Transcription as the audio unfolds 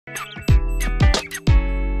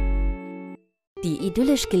Die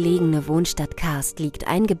idyllisch gelegene Wohnstadt Kaarst liegt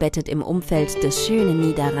eingebettet im Umfeld des schönen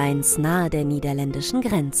Niederrheins nahe der niederländischen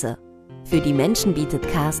Grenze. Für die Menschen bietet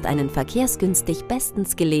Kaarst einen verkehrsgünstig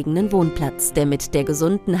bestens gelegenen Wohnplatz, der mit der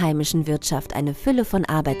gesunden heimischen Wirtschaft eine Fülle von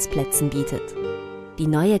Arbeitsplätzen bietet. Die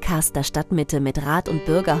neue Kaarster Stadtmitte mit Rat- und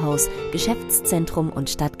Bürgerhaus, Geschäftszentrum und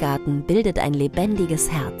Stadtgarten bildet ein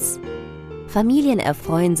lebendiges Herz. Familien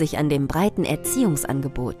erfreuen sich an dem breiten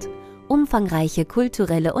Erziehungsangebot. Umfangreiche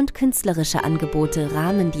kulturelle und künstlerische Angebote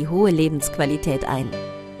rahmen die hohe Lebensqualität ein.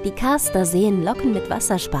 Die Kaarster Seen locken mit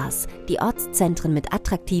Wasserspaß, die Ortszentren mit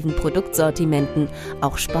attraktiven Produktsortimenten,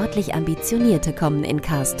 auch sportlich Ambitionierte kommen in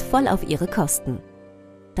Kaarst voll auf ihre Kosten.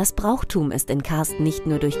 Das Brauchtum ist in Kaarst nicht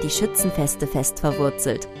nur durch die Schützenfeste fest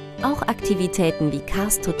verwurzelt. Auch Aktivitäten wie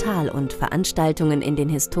Kaarst Total und Veranstaltungen in den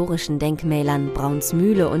historischen Denkmälern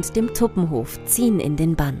Braunsmühle und dem Tuppenhof ziehen in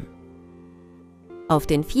den Bann. Auf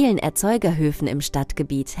den vielen Erzeugerhöfen im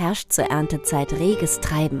Stadtgebiet herrscht zur Erntezeit reges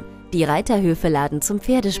Treiben. Die Reiterhöfe laden zum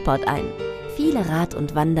Pferdesport ein. Viele Rad-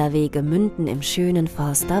 und Wanderwege münden im schönen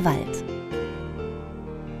Forster Wald.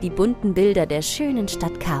 Die bunten Bilder der schönen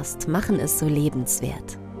Stadt Kaarst machen es so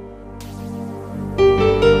lebenswert.